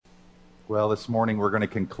Well, this morning we're going to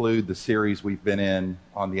conclude the series we've been in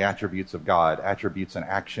on the attributes of God, attributes in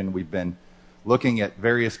action. We've been looking at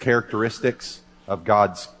various characteristics of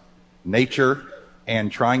God's nature and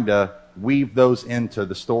trying to weave those into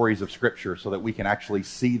the stories of Scripture so that we can actually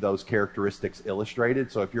see those characteristics illustrated.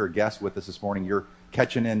 So if you're a guest with us this morning, you're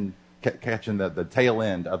catching the tail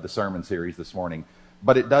end of the sermon series this morning.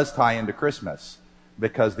 But it does tie into Christmas,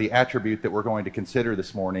 because the attribute that we're going to consider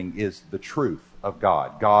this morning is the truth of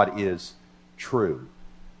God. God is true.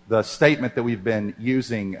 The statement that we've been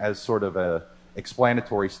using as sort of a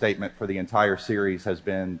explanatory statement for the entire series has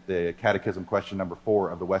been the Catechism question number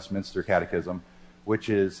 4 of the Westminster Catechism,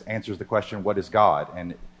 which answers the question, what is God?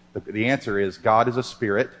 And the answer is, God is a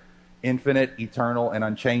spirit, infinite, eternal, and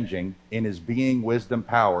unchanging in his being, wisdom,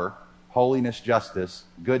 power, holiness, justice,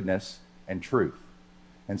 goodness, and truth.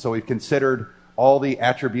 And so we've considered all the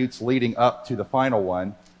attributes leading up to the final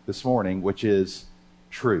one this morning, which is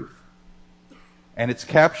truth. And it's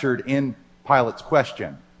captured in Pilate's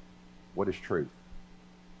question, what is truth?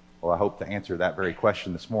 Well, I hope to answer that very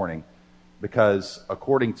question this morning, because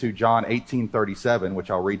according to John 18:37,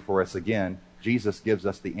 which I'll read for us again, Jesus gives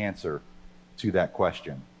us the answer to that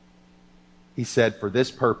question. He said, "For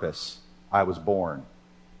this purpose I was born,"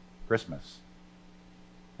 Christmas.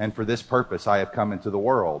 "And for this purpose I have come into the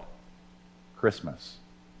world," Christmas.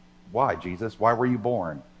 Why, Jesus? Why were you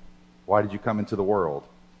born? Why did you come into the world?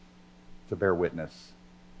 To bear witness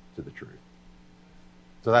to the truth.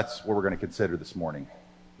 So that's what we're going to consider this morning.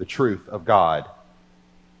 The truth of God,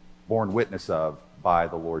 borne witness of by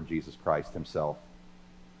the Lord Jesus Christ himself.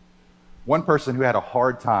 One person who had a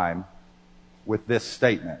hard time with this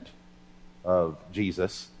statement of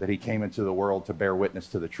Jesus, that he came into the world to bear witness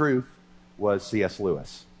to the truth, was C.S.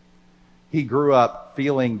 Lewis. He grew up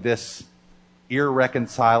feeling this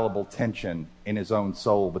irreconcilable tension in his own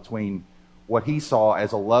soul between what he saw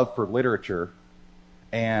as a love for literature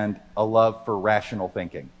and a love for rational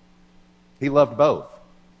thinking. He loved both.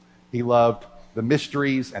 He loved the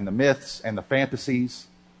mysteries and the myths and the fantasies,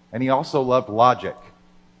 and he also loved logic.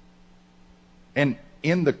 And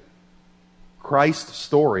in the Christ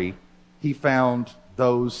story, he found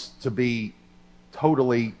those to be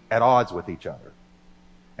totally at odds with each other.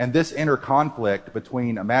 And this inner conflict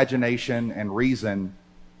between imagination and reason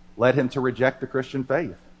led him to reject the Christian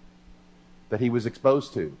faith that he was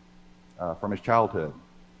exposed to from his childhood.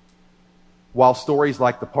 While stories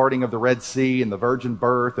like the parting of the Red Sea and the virgin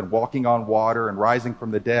birth and walking on water and rising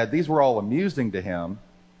from the dead, these were all amusing to him,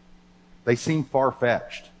 they seemed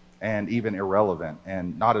far-fetched and even irrelevant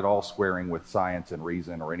and not at all squaring with science and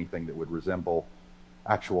reason or anything that would resemble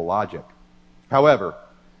actual logic. However,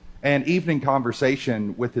 an evening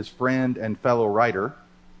conversation with his friend and fellow writer,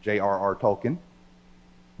 J.R.R. Tolkien,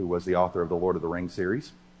 who was the author of the Lord of the Rings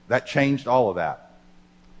series, that changed all of that.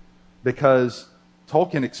 Because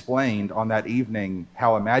Tolkien explained on that evening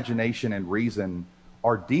how imagination and reason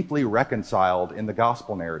are deeply reconciled in the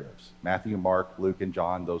gospel narratives. Matthew, Mark, Luke, and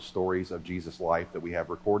John, those stories of Jesus' life that we have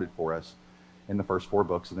recorded for us in the first 4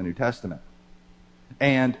 books of the New Testament.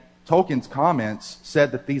 And Tolkien's comments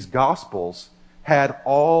said that these gospels had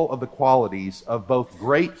all of the qualities of both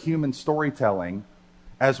great human storytelling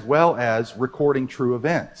as well as recording true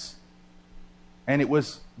events. And it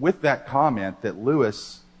was with that comment that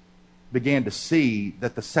Lewis began to see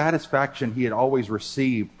that the satisfaction he had always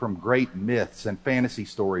received from great myths and fantasy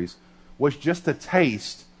stories was just a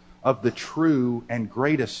taste of the true and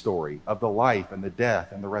greatest story of the life and the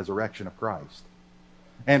death and the resurrection of Christ.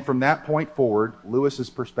 And from that point forward, Lewis's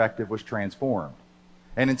perspective was transformed.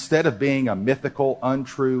 And instead of being a mythical,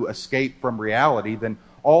 untrue escape from reality, then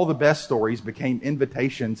all the best stories became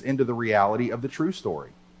invitations into the reality of the true story.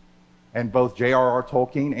 And both J.R.R.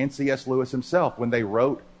 Tolkien and C.S. Lewis himself, when they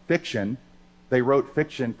wrote fiction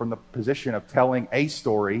from the position of telling a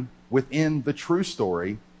story within the true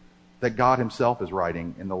story that God himself is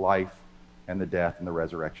writing in the life and the death and the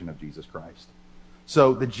resurrection of Jesus Christ.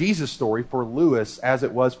 So the Jesus story for Lewis, as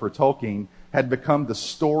it was for Tolkien, had become the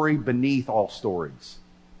story beneath all stories.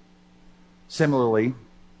 Similarly,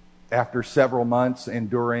 after several months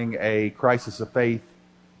enduring a crisis of faith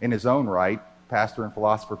in his own right, pastor and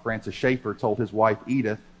philosopher Francis Schaeffer told his wife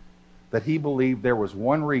Edith that he believed there was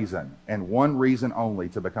one reason, and one reason only,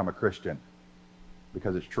 to become a Christian: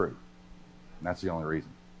 because it's true. And that's the only reason.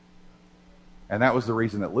 And that was the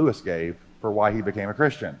reason that Lewis gave for why he became a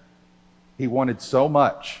Christian. He wanted so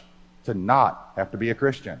much to not have to be a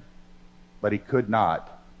Christian, but he could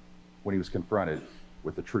not when he was confronted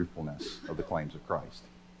with the truthfulness of the claims of Christ.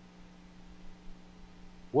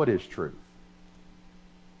 What is truth?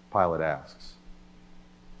 Pilate asks.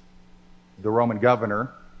 The Roman governor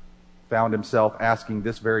found himself asking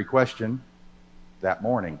this very question that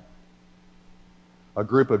morning. A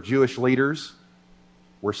group of Jewish leaders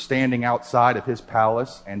were standing outside of his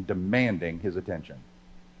palace and demanding his attention.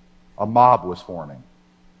 A mob was forming.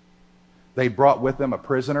 They brought with them a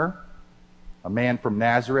prisoner, a man from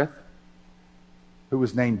Nazareth, who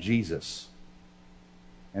was named Jesus.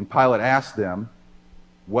 And Pilate asked them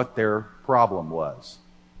what their problem was.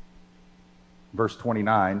 Verse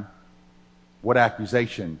 29, what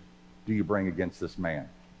accusation do you bring against this man?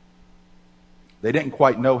 They didn't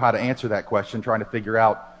quite know how to answer that question, trying to figure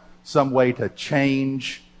out some way to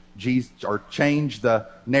change Jesus, or change the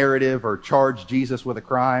narrative, or charge Jesus with a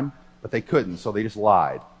crime, but they couldn't, so they just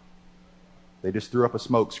lied. They just threw up a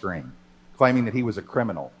smoke screen, claiming that he was a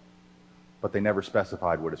criminal, but they never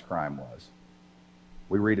specified what his crime was.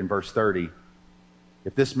 We read in verse 30,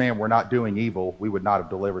 if this man were not doing evil, we would not have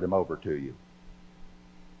delivered him over to you.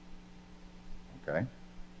 Okay?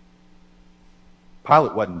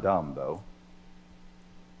 Pilate wasn't dumb, though.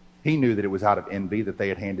 He knew that it was out of envy that they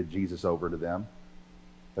had handed Jesus over to them.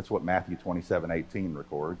 That's what Matthew 27:18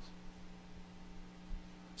 records.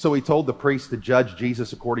 So he told the priests to judge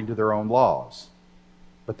Jesus according to their own laws.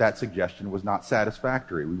 But that suggestion was not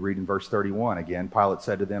satisfactory. We read in verse 31 again, Pilate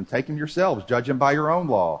said to them, take him yourselves, judge him by your own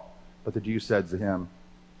law. But the Jews said to him,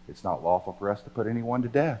 it's not lawful for us to put anyone to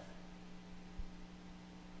death.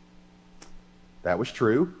 That was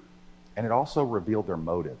true, and it also revealed their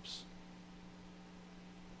motives.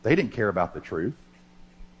 They didn't care about the truth.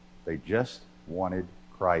 They just wanted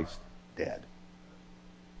Christ dead.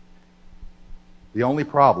 The only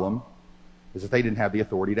problem is that they didn't have the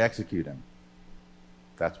authority to execute him.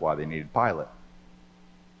 That's why they needed Pilate.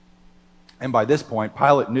 And by this point,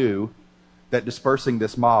 Pilate knew that dispersing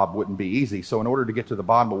this mob wouldn't be easy. So in order to get to the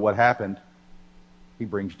bottom of what happened, he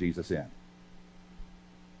brings Jesus in.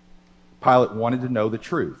 Pilate wanted to know the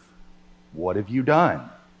truth. What have you done?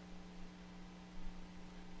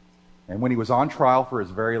 And when he was on trial for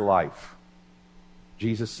his very life,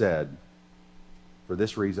 Jesus said, for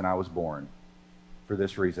this reason I was born. For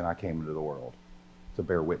this reason I came into the world, to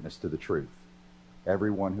bear witness to the truth.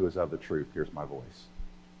 Everyone who is of the truth hears my voice.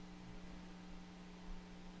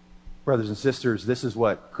 Brothers and sisters, this is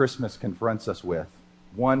what Christmas confronts us with.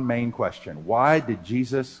 One main question. Why did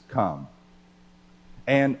Jesus come?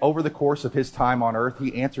 And over the course of his time on earth,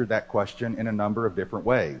 he answered that question in a number of different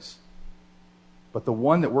ways. But the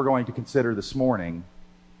one that we're going to consider this morning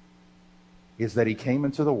is that he came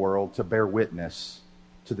into the world to bear witness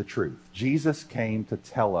to the truth. Jesus came to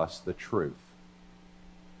tell us the truth.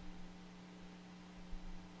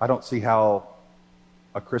 I don't see how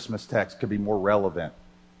a Christmas text could be more relevant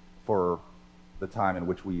for the time in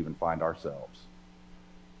which we even find ourselves.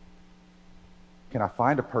 Can I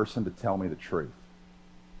find a person to tell me the truth?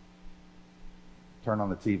 Turn on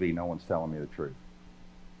the TV, no one's telling me the truth.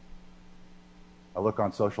 I look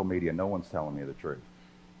on social media, no one's telling me the truth.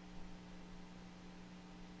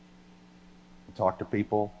 I talk to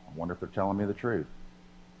people, I wonder if they're telling me the truth.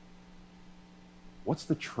 What's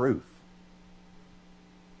the truth?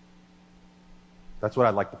 That's what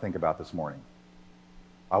I'd like to think about this morning.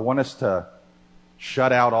 I want us to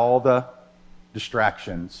shut out all the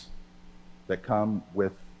distractions that come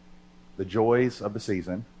with the joys of the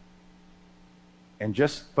season and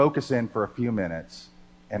just focus in for a few minutes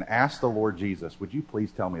and ask the Lord Jesus, would you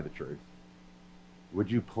please tell me the truth?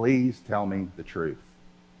 Would you please tell me the truth?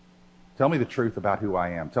 Tell me the truth about who I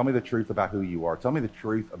am. Tell me the truth about who you are. Tell me the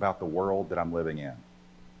truth about the world that I'm living in.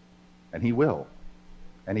 And he will.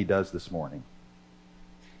 And he does this morning.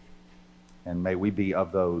 And may we be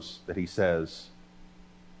of those that he says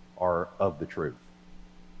are of the truth.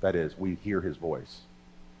 That is, we hear his voice.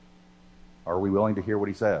 Are we willing to hear what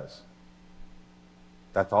he says?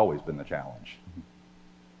 That's always been the challenge.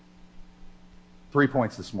 3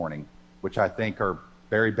 points this morning, which I think are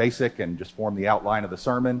very basic and just form the outline of the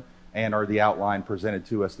sermon and are the outline presented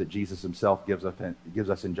to us that Jesus himself gives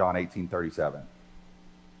us in John 18:37.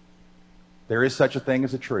 There is such a thing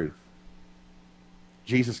as a truth.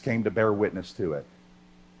 Jesus came to bear witness to it,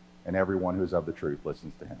 and everyone who is of the truth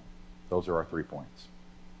listens to him. Those are our 3 points.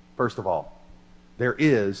 First of all, there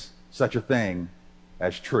is such a thing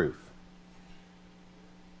as truth.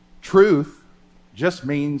 Truth just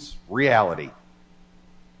means reality.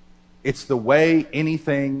 It's the way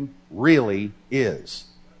anything really is.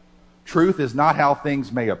 Truth is not how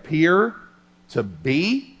things may appear to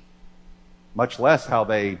be, much less how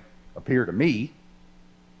they appear to me.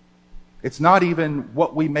 It's not even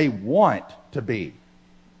what we may want to be.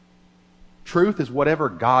 Truth is whatever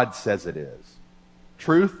God says it is.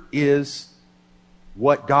 Truth is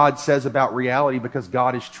what God says about reality because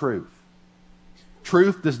God is truth.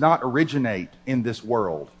 Truth does not originate in this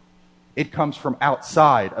world. It comes from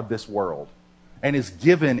outside of this world and is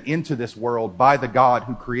given into this world by the God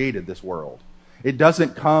who created this world. It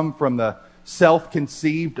doesn't come from the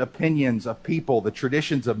self-conceived opinions of people, the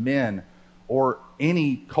traditions of men, or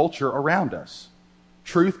any culture around us.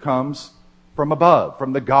 Truth comes from above,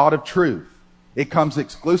 from the God of truth. It comes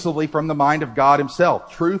exclusively from the mind of God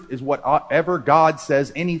himself. Truth is whatever God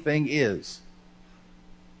says anything is.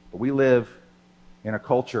 But we live in a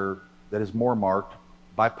culture that is more marked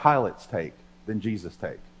by Pilate's take than Jesus'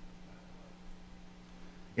 take.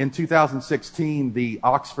 In 2016, the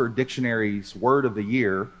Oxford Dictionary's word of the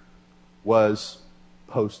year was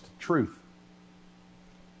post-truth.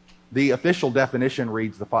 The official definition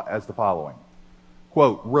reads as the following.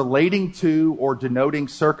 Quote, relating to or denoting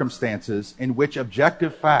circumstances in which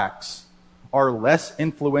objective facts are less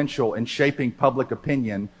influential in shaping public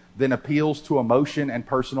opinion than appeals to emotion and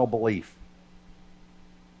personal belief.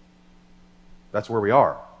 That's where we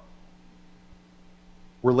are.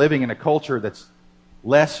 We're living in a culture that's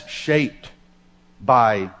less shaped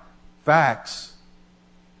by facts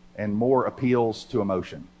and more appeals to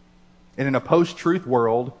emotion. And in a post-truth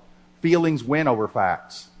world, feelings win over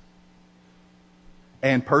facts.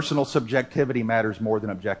 And personal subjectivity matters more than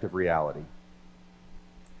objective reality.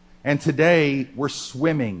 And today, we're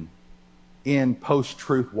swimming in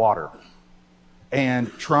post-truth water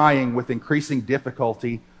and trying with increasing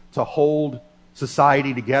difficulty to hold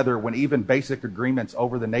society together when even basic agreements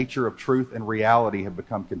over the nature of truth and reality have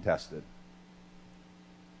become contested.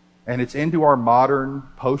 And it's into our modern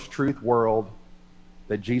post-truth world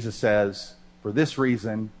that Jesus says, for this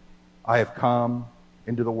reason, I have come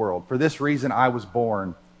into the world. For this reason, I was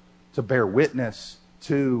born to bear witness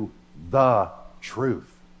to the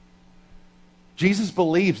truth. Jesus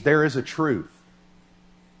believes there is a truth,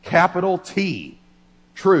 capital T,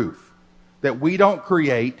 truth, that we don't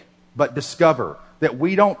create but discover, that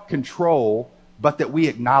we don't control but that we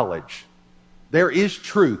acknowledge. There is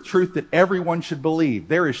truth, truth that everyone should believe.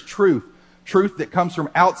 There is truth, truth that comes from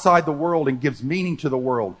outside the world and gives meaning to the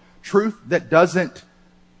world. Truth that doesn't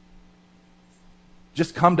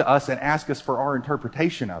just come to us and ask us for our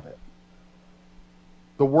interpretation of it.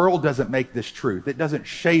 The world doesn't make this truth. It doesn't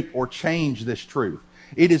shape or change this truth.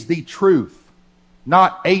 It is the truth,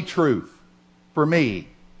 not a truth for me,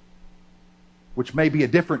 which may be a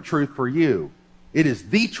different truth for you. It is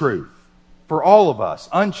the truth for all of us,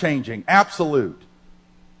 unchanging, absolute.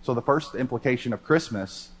 So the first implication of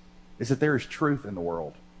Christmas is that there is truth in the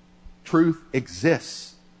world. Truth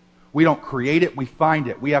exists. We don't create it, we find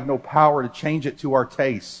it. We have no power to change it to our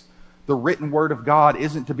tastes. The written word of God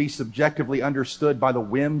isn't to be subjectively understood by the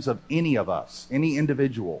whims of any of us, any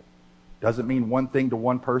individual. Doesn't mean one thing to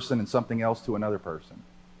one person and something else to another person.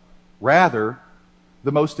 Rather,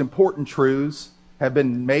 the most important truths have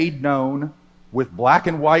been made known with black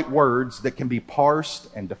and white words that can be parsed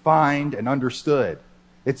and defined and understood.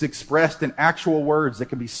 It's expressed in actual words that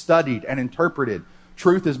can be studied and interpreted.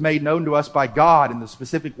 Truth is made known to us by God in the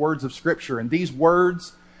specific words of Scripture, and these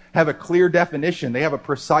words have a clear definition. They have a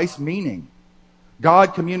precise meaning.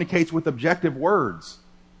 God communicates with objective words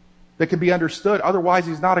that can be understood. Otherwise,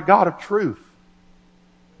 he's not a God of truth.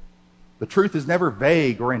 The truth is never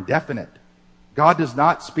vague or indefinite. God does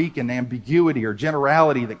not speak in ambiguity or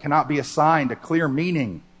generality that cannot be assigned a clear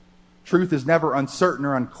meaning. Truth is never uncertain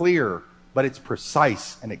or unclear, but it's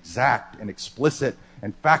precise and exact and explicit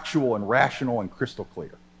and factual and rational and crystal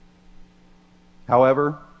clear.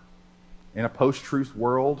 However, in a post-truth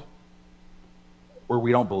world where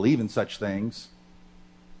we don't believe in such things,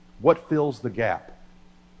 what fills the gap?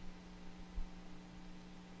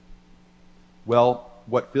 Well,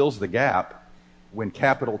 what fills the gap when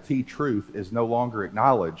capital T truth is no longer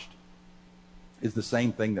acknowledged is the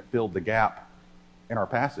same thing that filled the gap in our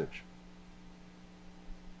passage.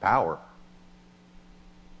 Power.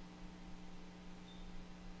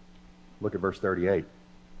 Look at verse 38.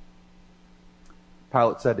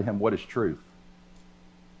 Pilate said to him, "What is truth?"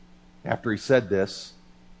 After he said this,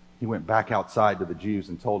 he went back outside to the Jews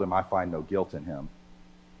and told him, "I find no guilt in him.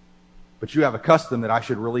 But you have a custom that I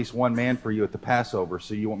should release one man for you at the Passover,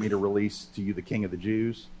 so you want me to release to you the king of the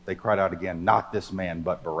Jews?" They cried out again, "Not this man,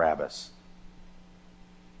 but Barabbas."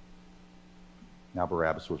 Now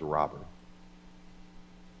Barabbas was a robber.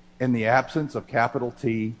 In the absence of capital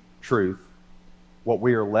T truth, what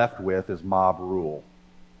we are left with is mob rule.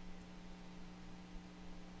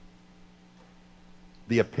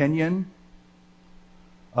 The opinion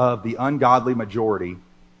of the ungodly majority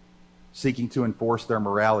seeking to enforce their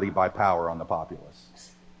morality by power on the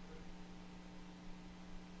populace.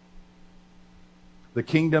 The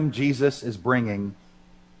kingdom Jesus is bringing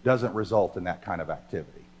doesn't result in that kind of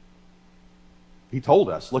activity. He told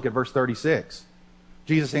us, look at verse 36.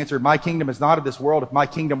 Jesus answered, "My kingdom is not of this world. If my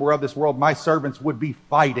kingdom were of this world, my servants would be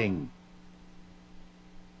fighting."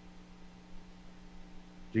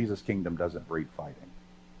 Jesus' kingdom doesn't breed fighting.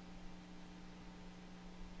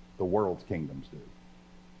 The world's kingdoms do.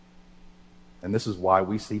 And this is why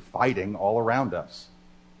we see fighting all around us.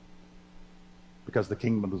 Because the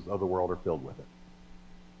kingdoms of the world are filled with it.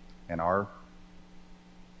 And our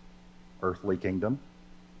earthly kingdom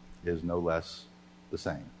is no less the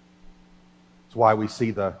same. It's why we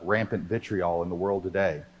see the rampant vitriol in the world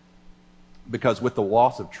today. Because with the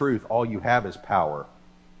loss of truth, all you have is power.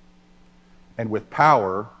 And with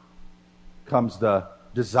power comes the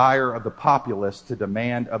desire of the populace to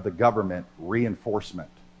demand of the government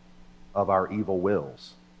reinforcement of our evil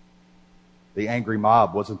wills. The angry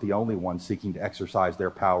mob wasn't the only one seeking to exercise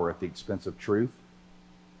their power at the expense of truth.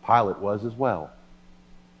 Pilate was as well.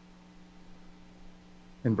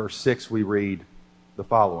 In verse 6 we read the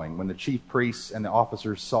following: "When the chief priests and the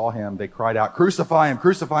officers saw him, they cried out, 'Crucify him,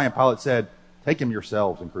 crucify him!' Pilate said, 'Take him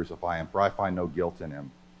yourselves and crucify him, for I find no guilt in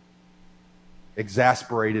him.'"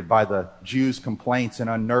 Exasperated by the Jews' complaints and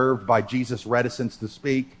unnerved by Jesus' reticence to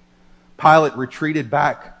speak, Pilate retreated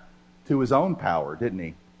back to his own power, didn't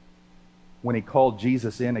he? When he called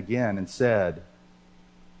Jesus in again and said,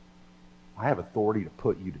 "I have authority to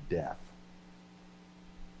put you to death."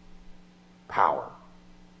 Power.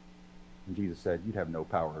 And Jesus said, "You'd have no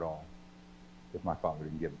power at all if my Father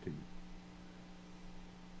didn't give it to you."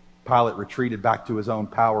 Pilate retreated back to his own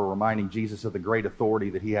power, reminding Jesus of the great authority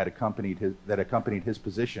that accompanied his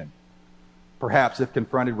position. Perhaps if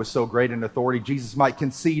confronted with so great an authority, Jesus might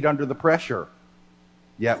concede under the pressure.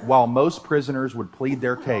 Yet while most prisoners would plead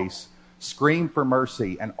their case, scream for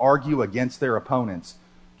mercy, and argue against their opponents,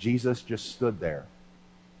 Jesus just stood there,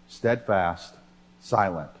 steadfast,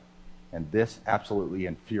 silent, and this absolutely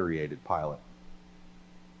infuriated Pilate.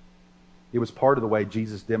 It was part of the way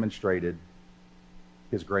Jesus demonstrated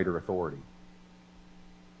his greater authority.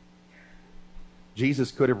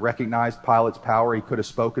 Jesus could have recognized Pilate's power. He could have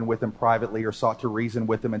spoken with him privately or sought to reason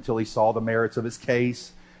with him until he saw the merits of his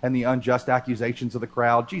case and the unjust accusations of the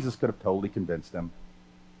crowd. Jesus could have totally convinced him.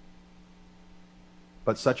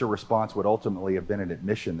 But such a response would ultimately have been an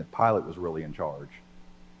admission that Pilate was really in charge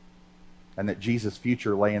and that Jesus'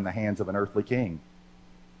 future lay in the hands of an earthly king.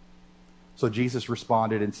 So Jesus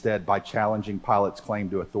responded instead by challenging Pilate's claim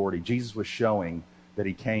to authority. Jesus was showing that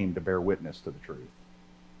he came to bear witness to the truth.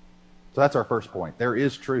 So that's our first point. There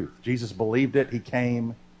is truth. Jesus believed it. He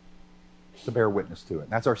came to bear witness to it. And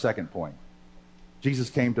that's our second point. Jesus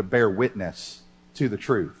came to bear witness to the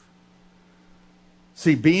truth.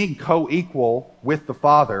 See, being co-equal with the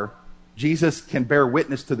Father, Jesus can bear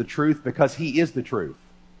witness to the truth because he is the truth.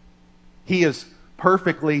 He is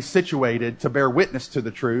perfectly situated to bear witness to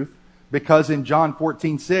the truth because in John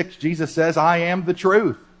 14:6, Jesus says, "I am the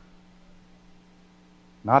truth."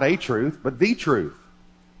 Not a truth, but the truth.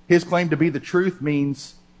 His claim to be the truth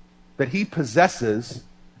means that he possesses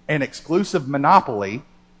an exclusive monopoly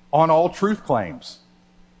on all truth claims.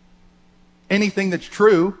 Anything that's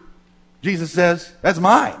true, Jesus says, that's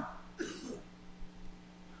mine.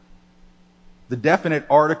 The definite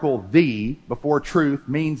article "the" before truth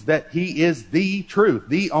means that he is the truth,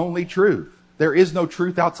 the only truth. There is no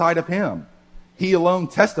truth outside of him. He alone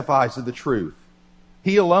testifies to the truth.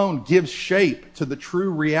 He alone gives shape to the true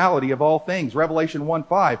reality of all things. Revelation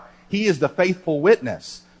 1:5. He is the faithful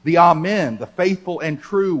witness, the Amen, the faithful and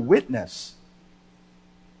true witness.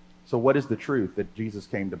 So what is the truth that Jesus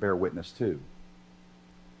came to bear witness to?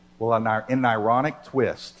 Well, in an ironic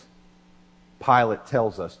twist, Pilate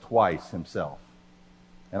tells us twice himself.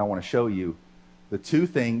 And I want to show you the two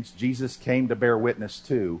things Jesus came to bear witness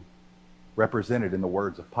to represented in the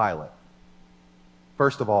words of Pilate.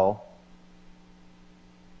 First of all,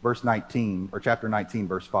 verse 19, or chapter 19,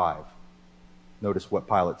 verse 5. Notice what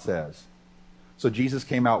Pilate says. "So Jesus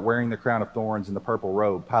came out wearing the crown of thorns and the purple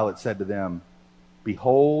robe. Pilate said to them,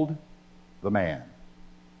 'Behold the man.'"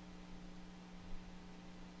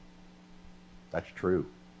 That's true.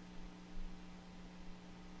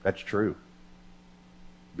 That's true.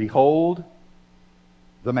 Behold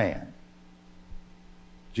the man.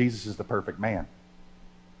 Jesus is the perfect man.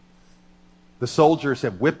 The soldiers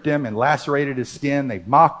have whipped him and lacerated his skin. They've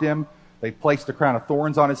mocked him. They've placed a crown of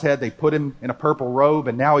thorns on his head. They put him in a purple robe,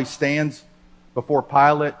 and now he stands before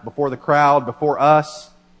Pilate, before the crowd, before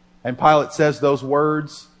us. And Pilate says those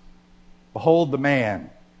words, "Behold the man.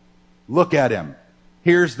 Look at him.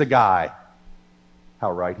 Here's the guy."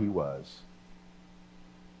 How right he was.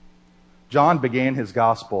 John began his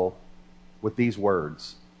gospel with these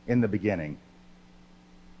words, "In the beginning."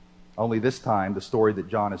 Only this time, the story that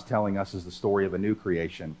John is telling us is the story of a new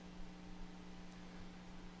creation.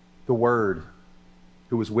 The Word,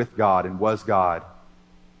 who was with God and was God.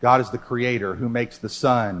 God is the Creator who makes the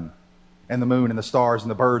sun and the moon and the stars and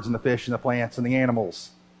the birds and the fish and the plants and the animals.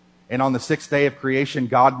 And on the sixth day of creation,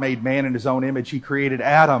 God made man in his own image. He created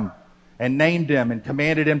Adam and named him and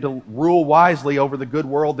commanded him to rule wisely over the good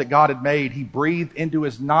world that God had made. He breathed into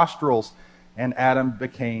his nostrils, and Adam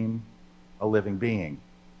became a living being.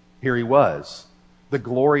 Here he was, the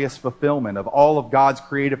glorious fulfillment of all of God's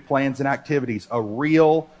creative plans and activities, a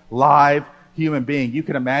real, live human being. You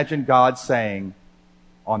can imagine God saying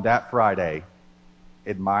on that Friday,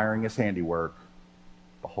 admiring his handiwork,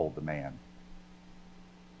 behold the man.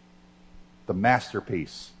 The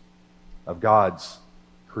masterpiece of God's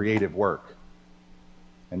creative work.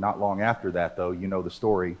 And not long after that, though, you know the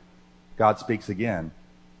story, God speaks again.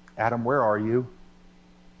 Adam, where are you?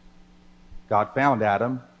 God found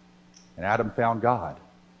Adam, and Adam found God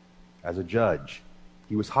as a judge.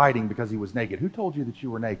 He was hiding because he was naked. Who told you that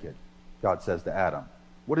you were naked? God says to Adam.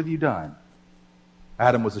 What have you done?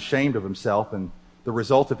 Adam was ashamed of himself, and the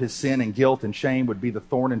result of his sin and guilt and shame would be the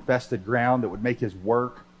thorn-infested ground that would make his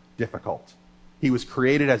work difficult. He was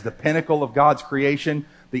created as the pinnacle of God's creation,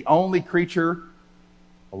 the only creature,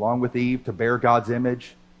 along with Eve, to bear God's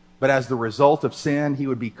image. But as the result of sin, he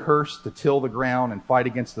would be cursed to till the ground and fight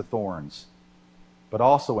against the thorns. But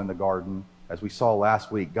also in the garden, as we saw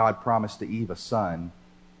last week, God promised to Eve a son,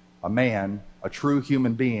 a man, a true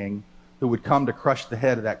human being, who would come to crush the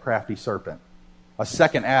head of that crafty serpent. A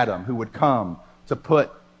second Adam who would come to put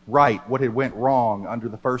right what had went wrong under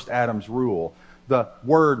the first Adam's rule. The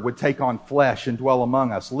Word would take on flesh and dwell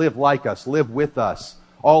among us, live like us, live with us.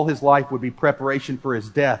 All his life would be preparation for his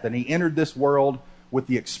death, and he entered this world with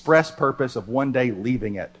the express purpose of one day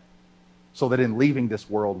leaving it, so that in leaving this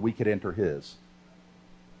world we could enter his.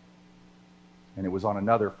 And it was on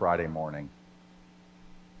another Friday morning,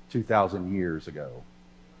 2,000 years ago,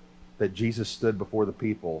 that Jesus stood before the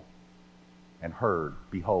people and heard,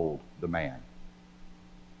 behold, the man.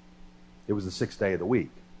 It was the sixth day of the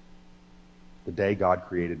week, the day God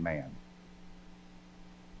created man.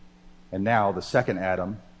 And now the second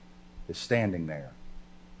Adam is standing there,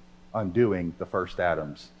 undoing the first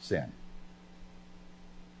Adam's sin.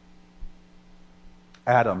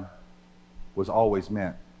 Adam was always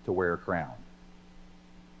meant to wear a crown,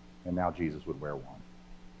 and now Jesus would wear one.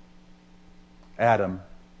 Adam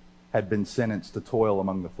had been sentenced to toil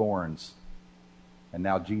among the thorns, and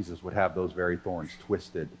now Jesus would have those very thorns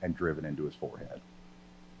twisted and driven into his forehead.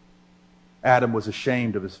 Adam was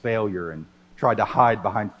ashamed of his failure and tried to hide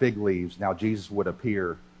behind fig leaves. Now Jesus would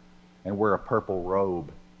appear and wear a purple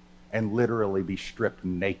robe and literally be stripped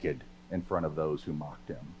naked in front of those who mocked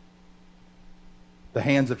him. The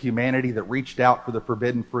hands of humanity that reached out for the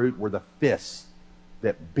forbidden fruit were the fists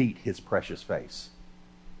that beat his precious face.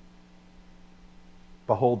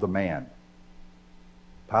 Behold the man.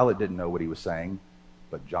 Pilate didn't know what he was saying,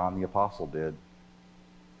 but John the Apostle did.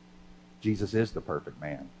 Jesus is the perfect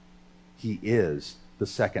man. He is the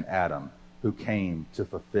second Adam who came to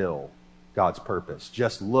fulfill God's purpose.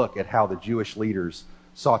 Just look at how the Jewish leaders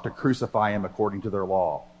sought to crucify him according to their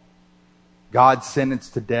law. God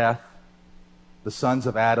sentenced to death the sons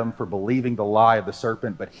of Adam for believing the lie of the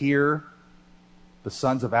serpent, but here the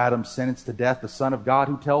sons of Adam sentenced to death the Son of God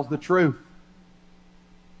who tells the truth.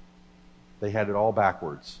 They had it all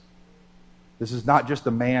backwards. This is not just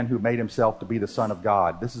a man who made himself to be the Son of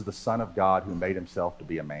God. This is the Son of God who made himself to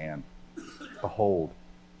be a man. Behold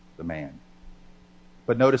the man.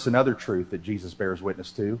 But notice another truth that Jesus bears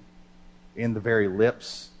witness to. In the very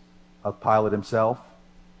lips of Pilate himself,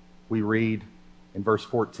 we read in verse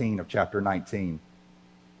 14 of chapter 19.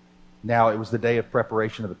 Now it was the day of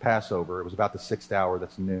preparation of the Passover. It was about the 6th hour,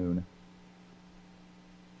 that's noon.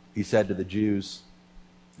 He said to the Jews,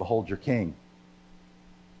 behold your king.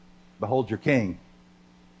 Behold your king.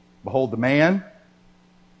 Behold the man.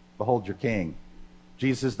 Behold your king.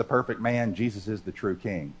 Jesus is the perfect man. Jesus is the true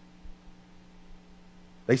king.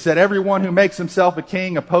 They said, everyone who makes himself a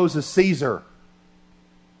king opposes Caesar.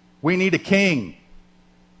 We need a king.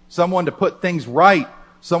 Someone to put things right.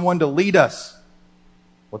 Someone to lead us.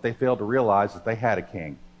 What they failed to realize is that they had a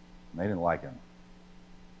king, and they didn't like him.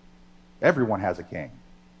 Everyone has a king.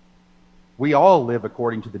 We all live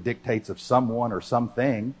according to the dictates of someone or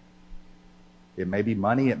something. It may be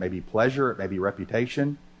money, it may be pleasure, it may be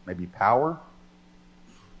reputation, it may be power.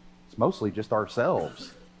 It's mostly just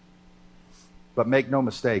ourselves. But make no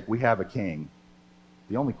mistake, we have a king.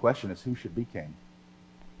 The only question is who should be king.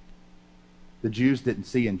 The Jews didn't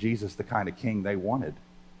see in Jesus the kind of king they wanted.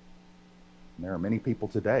 And there are many people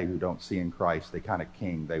today who don't see in Christ the kind of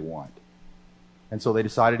king they want. And so they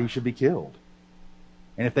decided he should be killed.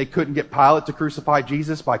 And if they couldn't get Pilate to crucify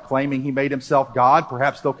Jesus by claiming he made himself God,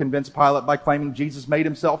 perhaps they'll convince Pilate by claiming Jesus made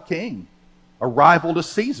himself king, a rival to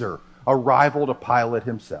Caesar, a rival to Pilate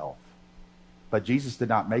himself. But Jesus did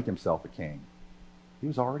not make himself a king. He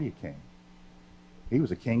was already a king. He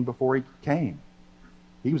was a king before he came.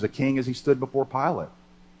 He was a king as he stood before Pilate.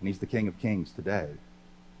 And he's the King of Kings today.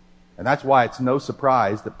 And that's why it's no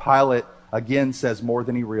surprise that Pilate again says more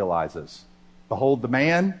than he realizes. Behold the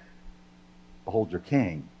man, behold your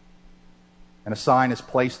king. And a sign is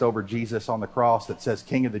placed over Jesus on the cross that says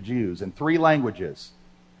King of the Jews in 3 languages: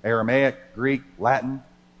 Aramaic, Greek, Latin.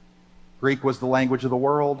 Greek was the language of the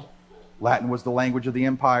world. Latin was the language of the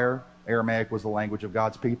empire. Aramaic was the language of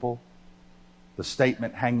God's people. The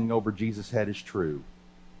statement hanging over Jesus' head is true.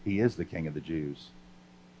 He is the King of the Jews.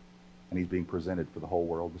 And he's being presented for the whole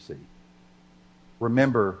world to see.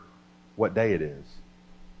 Remember what day it is.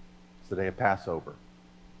 It's the day of Passover.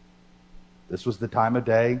 This was the time of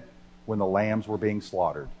day when the lambs were being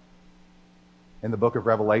slaughtered. In the book of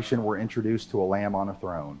Revelation, we're introduced to a lamb on a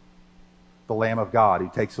throne. The Lamb of God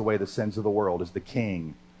who takes away the sins of the world is the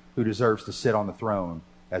king who deserves to sit on the throne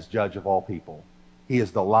as judge of all people. He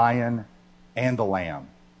is the lion and the lamb.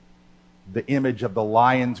 The image of the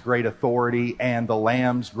lion's great authority and the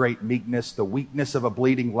lamb's great meekness, the weakness of a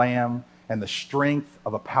bleeding lamb and the strength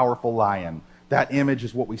of a powerful lion. That image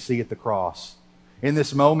is what we see at the cross. In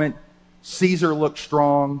this moment, Caesar looks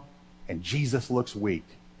strong and Jesus looks weak.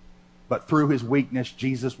 But through his weakness,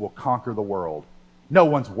 Jesus will conquer the world. No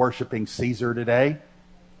one's worshiping Caesar today,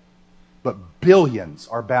 but billions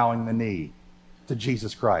are bowing the knee to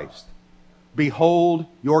Jesus Christ. Behold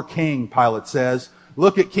your king, Pilate says.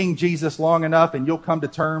 Look at King Jesus long enough and you'll come to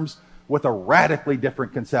terms with a radically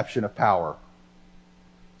different conception of power.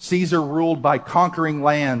 Caesar ruled by conquering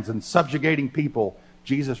lands and subjugating people.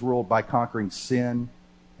 Jesus ruled by conquering sin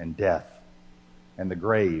and death and the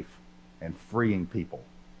grave and freeing people.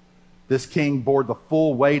 This king bore the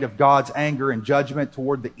full weight of God's anger and judgment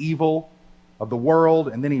toward the evil of the world,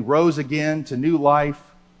 and then he rose again to new life,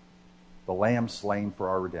 the Lamb slain for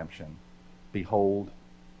our redemption. Behold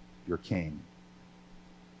your king.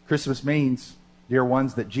 Christmas means, dear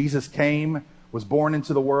ones, that Jesus came, was born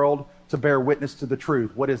into the world to bear witness to the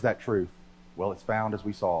truth. What is that truth? Well, it's found, as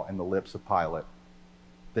we saw, in the lips of Pilate,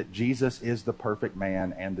 that Jesus is the perfect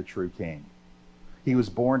man and the true king. He was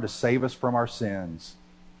born to save us from our sins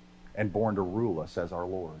and born to rule us as our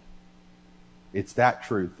Lord. It's that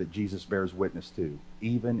truth that Jesus bears witness to,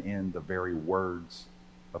 even in the very words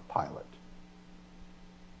of Pilate.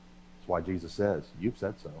 That's why Jesus says, you've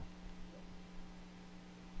said so.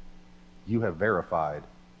 You have verified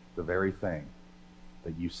the very thing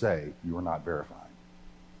that you say you are not verifying.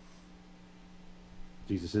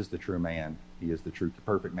 Jesus is the true man. He is the true,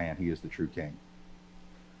 perfect man. He is the true king.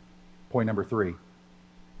 Point number 3.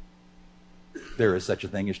 There is such a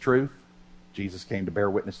thing as truth. Jesus came to bear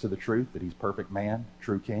witness to the truth, that he's perfect man,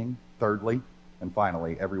 true king. Thirdly, and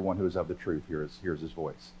finally, everyone who is of the truth hears his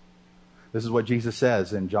voice. This is what Jesus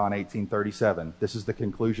says in John 18:37. This is the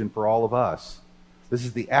conclusion for all of us. This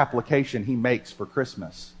is the application he makes for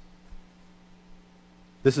Christmas.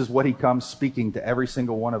 This is what he comes speaking to every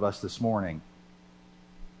single one of us this morning.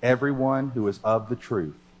 Everyone who is of the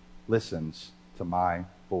truth listens to my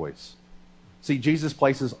voice. See, Jesus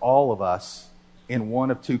places all of us in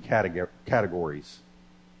one of 2 categories.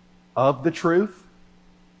 Of the truth,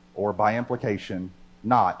 or by implication,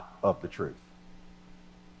 not of the truth.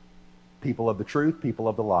 People of the truth, people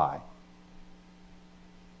of the lie.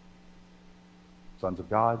 Sons of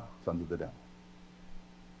God, sons of the devil.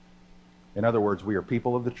 In other words, we are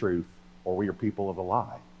people of the truth, or we are people of the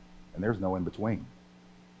lie. And there's no in between.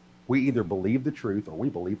 We either believe the truth or we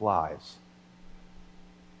believe lies.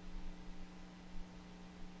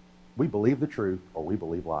 We believe the truth or we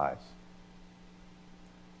believe lies.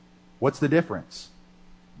 What's the difference?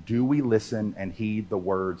 Do we listen and heed the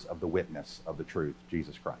words of the witness of the truth,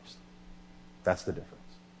 Jesus Christ? That's the difference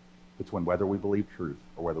between whether we believe truth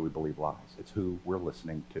or whether we believe lies. It's who we're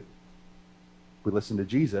listening to. If we listen to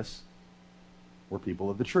Jesus, we're people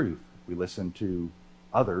of the truth. If we listen to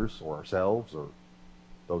others or ourselves or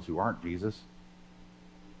those who aren't Jesus,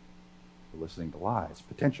 we're listening to lies,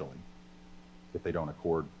 potentially, if they don't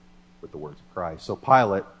accord with the words of Christ. So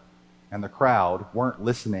Pilate and the crowd weren't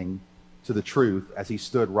listening to the truth as he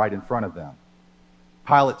stood right in front of them.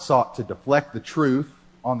 Pilate sought to deflect the truth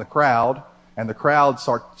on the crowd, and the crowd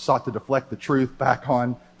sought to deflect the truth back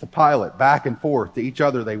on to Pilate. Back and forth to each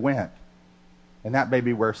other they went. And that may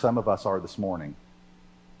be where some of us are this morning.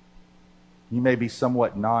 You may be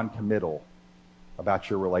somewhat non-committal about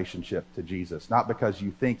your relationship to Jesus. Not because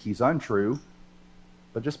you think he's untrue,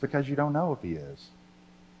 but just because you don't know if he is.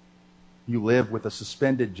 You live with a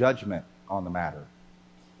suspended judgment on the matter.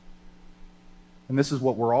 And this is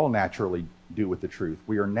what we're all naturally do with the truth.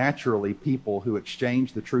 We are naturally people who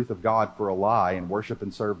exchange the truth of God for a lie and worship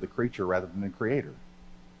and serve the creature rather than the Creator,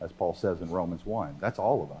 as Paul says in Romans 1. That's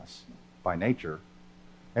all of us by nature.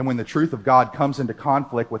 And when the truth of God comes into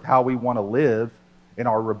conflict with how we want to live in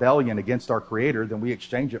our rebellion against our Creator, then we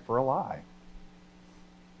exchange it for a lie.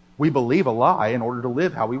 We believe a lie in order to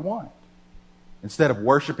live how we want. Instead of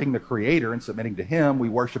worshiping the Creator and submitting to Him, we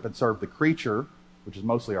worship and serve the creature, which is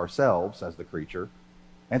mostly ourselves as the creature,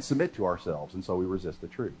 and submit to ourselves, and so we resist the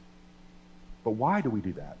truth. But why do we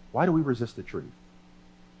do that? Why do we resist the truth?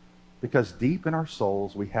 Because deep in our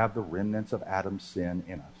souls, we have the remnants of Adam's sin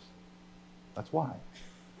in us. That's why.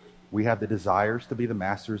 We have the desires to be the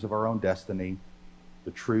masters of our own destiny.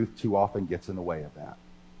 The truth too often gets in the way of that.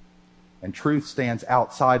 And truth stands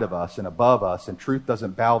outside of us and above us, and truth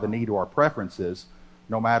doesn't bow the knee to our preferences,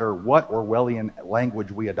 no matter what Orwellian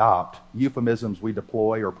language we adopt, euphemisms we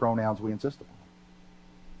deploy, or pronouns we insist upon.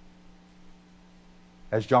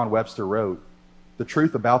 As John Webster wrote, the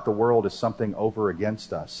truth about the world is something over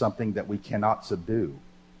against us, something that we cannot subdue.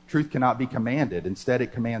 Truth cannot be commanded. Instead,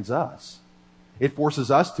 it commands us. It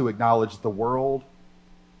forces us to acknowledge the world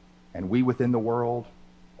and we within the world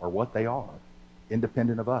are what they are,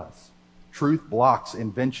 independent of us. Truth blocks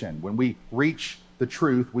invention. When we reach the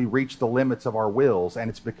truth, we reach the limits of our wills, and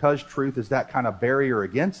it's because truth is that kind of barrier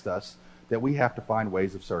against us that we have to find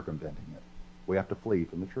ways of circumventing it. We have to flee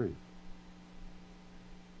from the truth.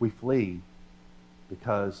 We flee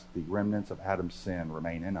because the remnants of Adam's sin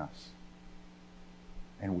remain in us.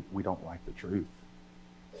 And we don't like the truth.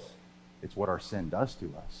 It's what our sin does to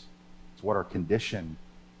us. It's what our condition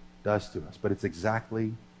does to us. But it's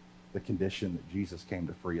exactly the condition that Jesus came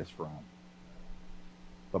to free us from.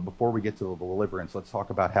 But before we get to the deliverance, let's talk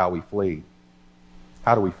about how we flee.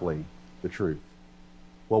 How do we flee the truth?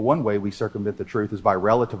 Well, one way we circumvent the truth is by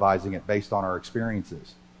relativizing it based on our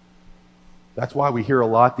experiences. That's why we hear a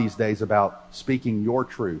lot these days about speaking your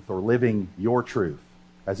truth or living your truth,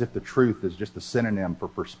 as if the truth is just a synonym for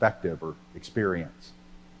perspective or experience.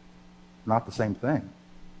 Not the same thing.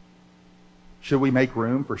 Should we make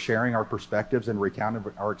room for sharing our perspectives and recounting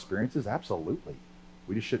our experiences? Absolutely.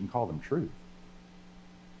 We just shouldn't call them truth.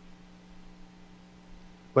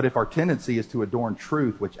 But if our tendency is to adorn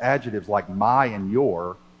truth with adjectives like my and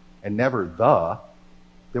your and never the,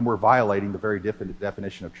 then we're violating the very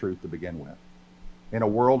definition of truth to begin with. In a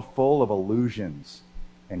world full of illusions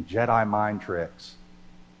and Jedi mind tricks,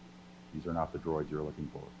 these are not the droids you're looking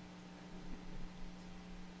for.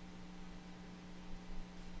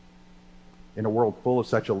 In a world full of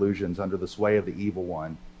such illusions under the sway of the evil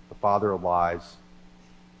one, the father of lies,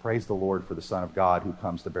 praise the Lord for the Son of God who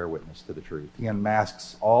comes to bear witness to the truth. He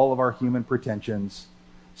unmasks all of our human pretensions,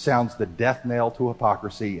 sounds the death knell to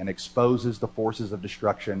hypocrisy, and exposes the forces of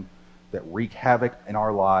destruction that wreak havoc in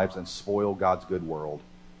our lives and spoil God's good world.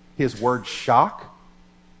 His words shock,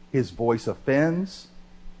 his voice offends,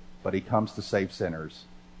 but he comes to save sinners,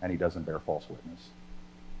 and he doesn't bear false witness.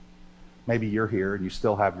 Maybe you're here and you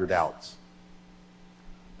still have your doubts.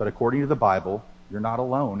 But according to the Bible, you're not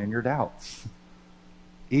alone in your doubts.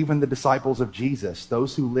 Even the disciples of Jesus,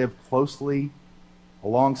 those who lived closely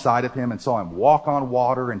alongside of him and saw him walk on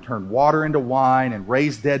water and turn water into wine and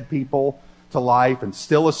raise dead people to life and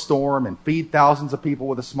still a storm and feed thousands of people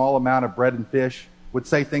with a small amount of bread and fish, would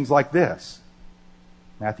say things like this.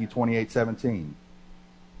 Matthew 28:17.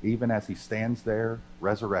 Even as he stands there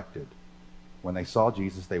resurrected, when they saw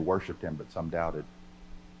Jesus, they worshiped him, but some doubted.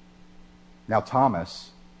 Now Thomas,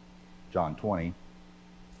 John 20,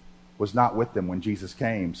 was not with them when Jesus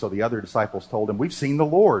came. So the other disciples told him, "We've seen the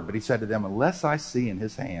Lord." But he said to them, "Unless I see in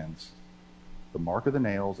his hands the mark of the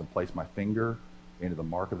nails and place my finger into the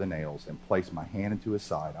mark of the nails and place my hand into his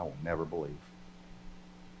side, I will never believe."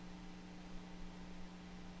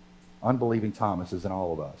 Unbelieving Thomas is in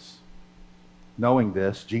all of us. Knowing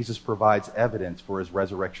this, Jesus provides evidence for his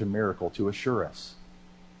resurrection miracle to assure us.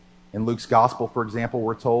 In Luke's gospel, for example,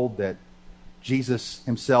 we're told that Jesus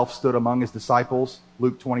himself stood among his disciples.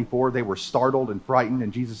 Luke 24, they were startled and frightened,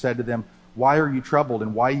 and Jesus said to them, "Why are you troubled,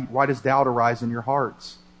 and why does doubt arise in your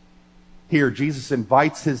hearts?" Here, Jesus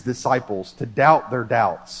invites his disciples to doubt their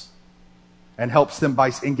doubts and helps them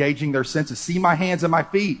by engaging their senses. See my hands and my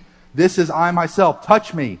feet. This is I myself.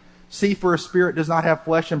 Touch me. See, for a spirit does not have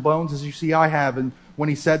flesh and bones as you see I have. And when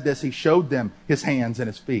he said this, he showed them his hands and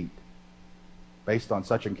his feet. Based on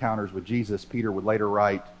such encounters with Jesus, Peter would later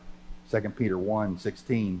write, 2 Peter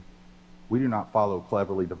 1:16, We do not follow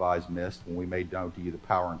cleverly devised myths when we made known to you the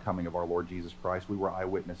power and coming of our Lord Jesus Christ. We were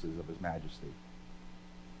eyewitnesses of his majesty.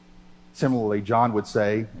 Similarly, John would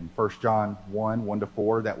say in 1 John 1,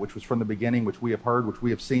 1-4, that which was from the beginning, which we have heard, which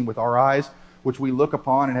we have seen with our eyes, which we look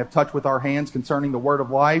upon and have touched with our hands concerning the word of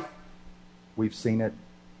life. We've seen it.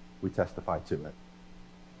 We testify to it.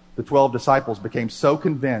 The 12 disciples became so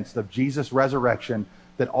convinced of Jesus' resurrection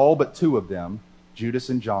that all but 2 of them, Judas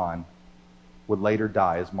and John, would later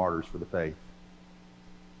die as martyrs for the faith.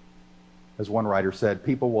 As one writer said,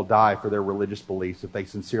 people will die for their religious beliefs if they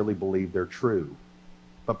sincerely believe they're true.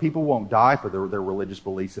 But people won't die for their religious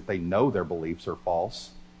beliefs if they know their beliefs are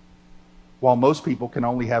false. While most people can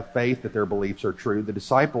only have faith that their beliefs are true, the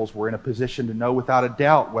disciples were in a position to know without a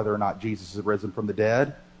doubt whether or not Jesus had risen from the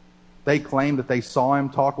dead. They claimed that they saw him,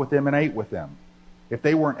 talked with him, and ate with him. If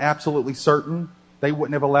they weren't absolutely certain, they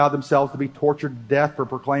wouldn't have allowed themselves to be tortured to death for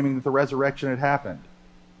proclaiming that the resurrection had happened.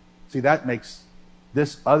 See, that makes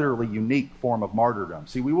this utterly unique form of martyrdom.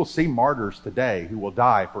 See, we will see martyrs today who will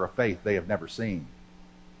die for a faith they have never seen.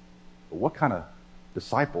 But what kind of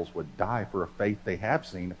disciples would die for a faith they have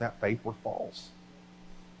seen if that faith were false?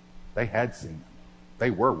 They had seen him.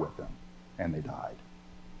 They were with him, and they died.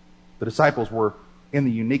 The disciples were in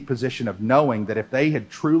the unique position of knowing that if they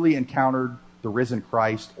had truly encountered the risen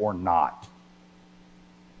Christ or not,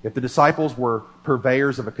 if the disciples were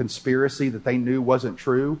purveyors of a conspiracy that they knew wasn't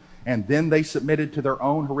true, and then they submitted to their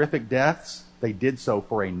own horrific deaths, they did so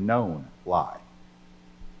for a known lie.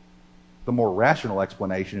 The more rational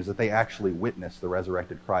explanation is that they actually witnessed the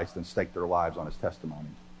resurrected Christ and staked their lives on his testimony.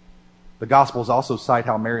 The Gospels also cite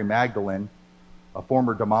how Mary Magdalene, a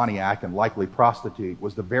former demoniac and likely prostitute,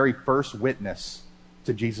 was the very first witness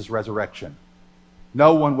to Jesus' resurrection.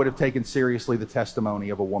 No one would have taken seriously the testimony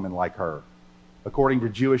of a woman like her. According to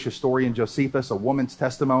Jewish historian Josephus, a woman's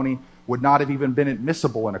testimony would not have even been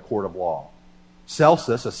admissible in a court of law.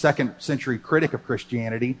 Celsus, a 2nd century critic of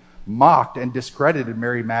Christianity, mocked and discredited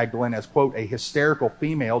Mary Magdalene as, quote, a hysterical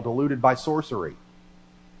female deluded by sorcery.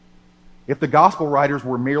 If the gospel writers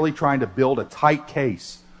were merely trying to build a tight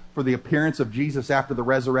case for the appearance of Jesus after the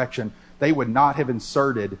resurrection, they would not have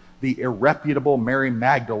inserted the irreputable Mary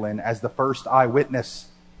Magdalene as the first eyewitness.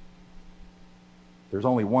 There's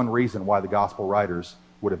only one reason why the gospel writers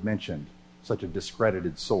would have mentioned such a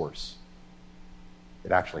discredited source.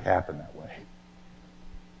 It actually happened that way.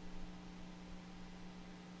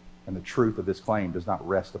 And the truth of this claim does not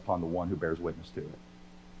rest upon the one who bears witness to it.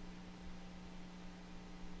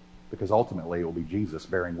 Because ultimately it will be Jesus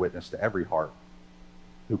bearing witness to every heart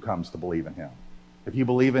who comes to believe in him. If you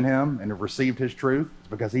believe in him and have received his truth, it's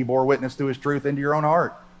because he bore witness to his truth into your own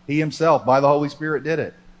heart. He himself, by the Holy Spirit, did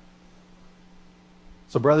it.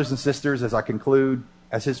 So brothers and sisters, as I conclude,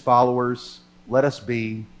 as his followers, let us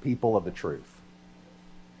be people of the truth.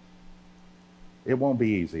 It won't be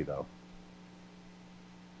easy, though.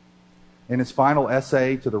 In his final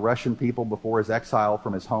essay to the Russian people before his exile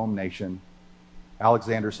from his home nation,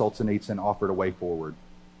 Alexander Solzhenitsyn offered a way forward.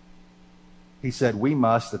 He said, we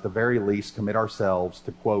must, at the very least, commit ourselves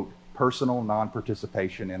to, quote, personal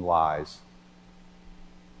non-participation in lies.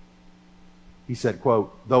 He said,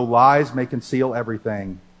 quote, though lies may conceal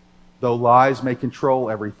everything, though lies may control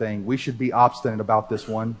everything, we should be obstinate about this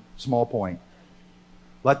one small point.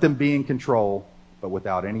 Let them be in control, but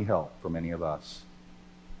without any help from any of us.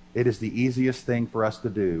 It is the easiest thing for us to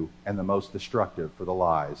do and the most destructive for the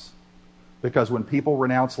lies. Because when people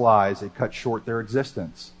renounce lies, it cuts short their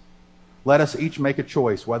existence. Let us each make a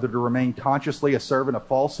choice whether to remain consciously a servant of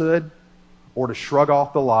falsehood or to shrug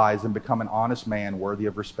off the lies and become an honest man worthy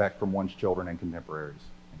of respect from one's children and contemporaries.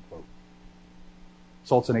 End quote.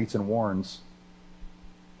 Solzhenitsyn warns,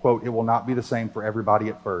 quote, it will not be the same for everybody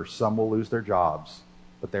at first. Some will lose their jobs,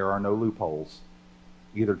 but there are no loopholes,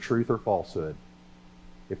 either truth or falsehood.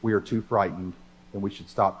 If we are too frightened, then we should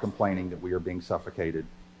stop complaining that we are being suffocated.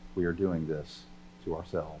 We are doing this to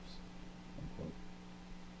ourselves. End quote.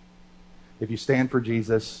 If you stand for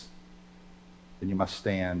Jesus, then you must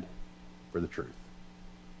stand for the truth.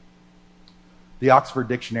 The Oxford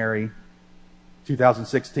Dictionary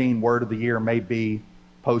 2016 word of the year may be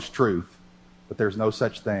post-truth, but there's no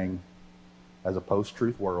such thing as a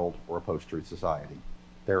post-truth world or a post-truth society.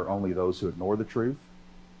 There are only those who ignore the truth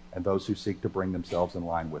and those who seek to bring themselves in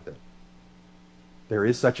line with it. There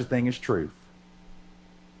is such a thing as truth.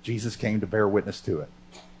 Jesus came to bear witness to it.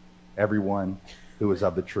 Everyone who is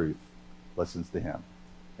of the truth listens to him.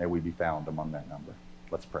 May we be found among that number.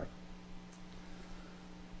 Let's pray.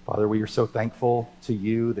 Father, we are so thankful to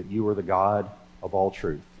you that you are the God of all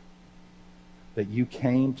truth, that you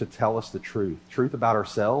came to tell us the truth about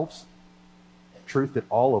ourselves, truth that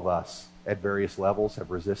all of us at various levels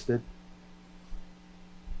have resisted,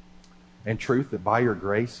 And truth, that by your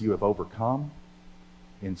grace you have overcome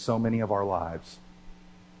in so many of our lives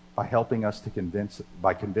by helping us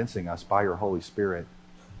by convincing us by your Holy Spirit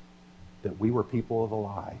that we were people of a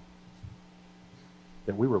lie,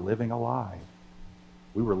 that we were living a lie.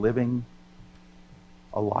 We were living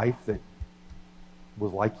a life that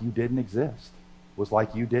was like you didn't exist, was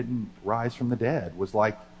like you didn't rise from the dead, was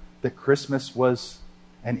like that Christmas was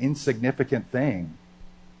an insignificant thing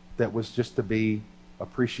that was just to be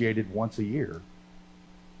appreciated once a year.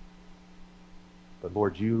 But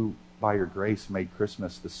Lord, you, by your grace, made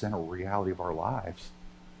Christmas the central reality of our lives.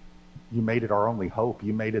 You made it our only hope.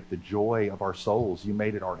 You made it the joy of our souls. You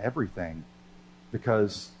made it our everything,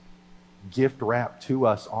 because gift wrapped to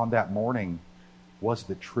us on that morning was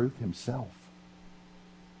the truth himself,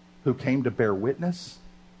 who came to bear witness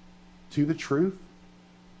to the truth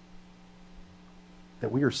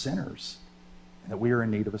that we are sinners and that we are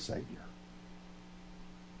in need of a Savior.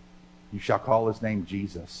 You shall call his name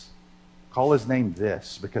Jesus. Call his name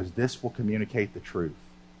this, because this will communicate the truth.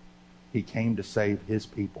 He came to save his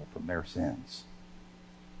people from their sins.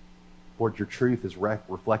 Lord, your truth is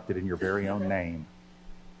reflected in your very own name.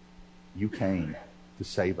 You came to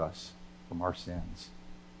save us from our sins.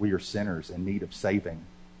 We are sinners in need of saving.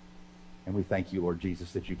 And we thank you, Lord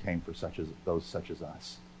Jesus, that you came for those such as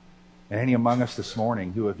us. And any among us this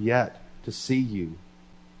morning who have yet to see you,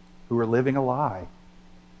 who are living a lie,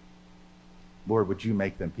 Lord, would you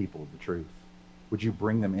make them people of the truth? Would you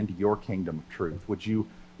bring them into your kingdom of truth? Would you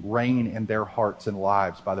reign in their hearts and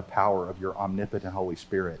lives by the power of your omnipotent Holy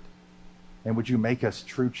Spirit? And would you make us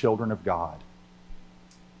true children of God?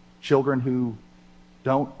 Children who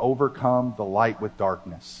don't overcome the light with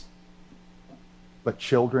darkness, but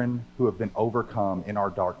children who have been overcome in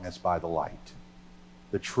our darkness by the light,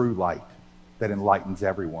 the true light that enlightens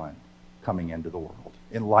everyone coming into the world.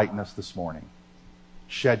 Enlighten us this morning.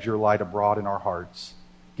 Shed your light abroad in our hearts.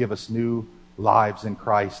 Give us new lives in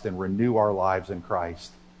Christ and renew our lives in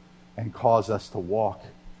Christ, and cause us to walk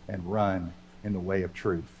and run in the way of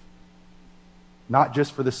truth. Not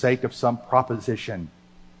just for the sake of some proposition,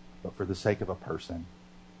 but for the sake of a person.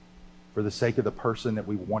 For the sake of the person that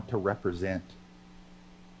we want to represent.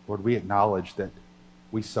 Lord, we acknowledge that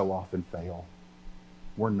we so often fail.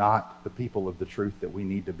 We're not the people of the truth that we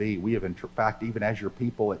need to be. We have, in fact, even as your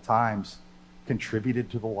people at times,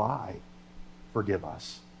 contributed to the lie. Forgive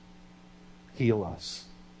us. Heal us.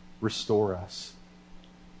 Restore us.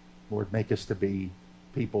 Lord, make us to be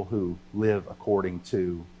people who live according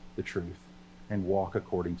to the truth and walk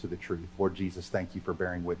according to the truth. Lord Jesus, thank you for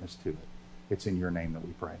bearing witness to it. It's in your name that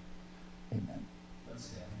we pray. Amen.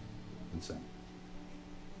 And so.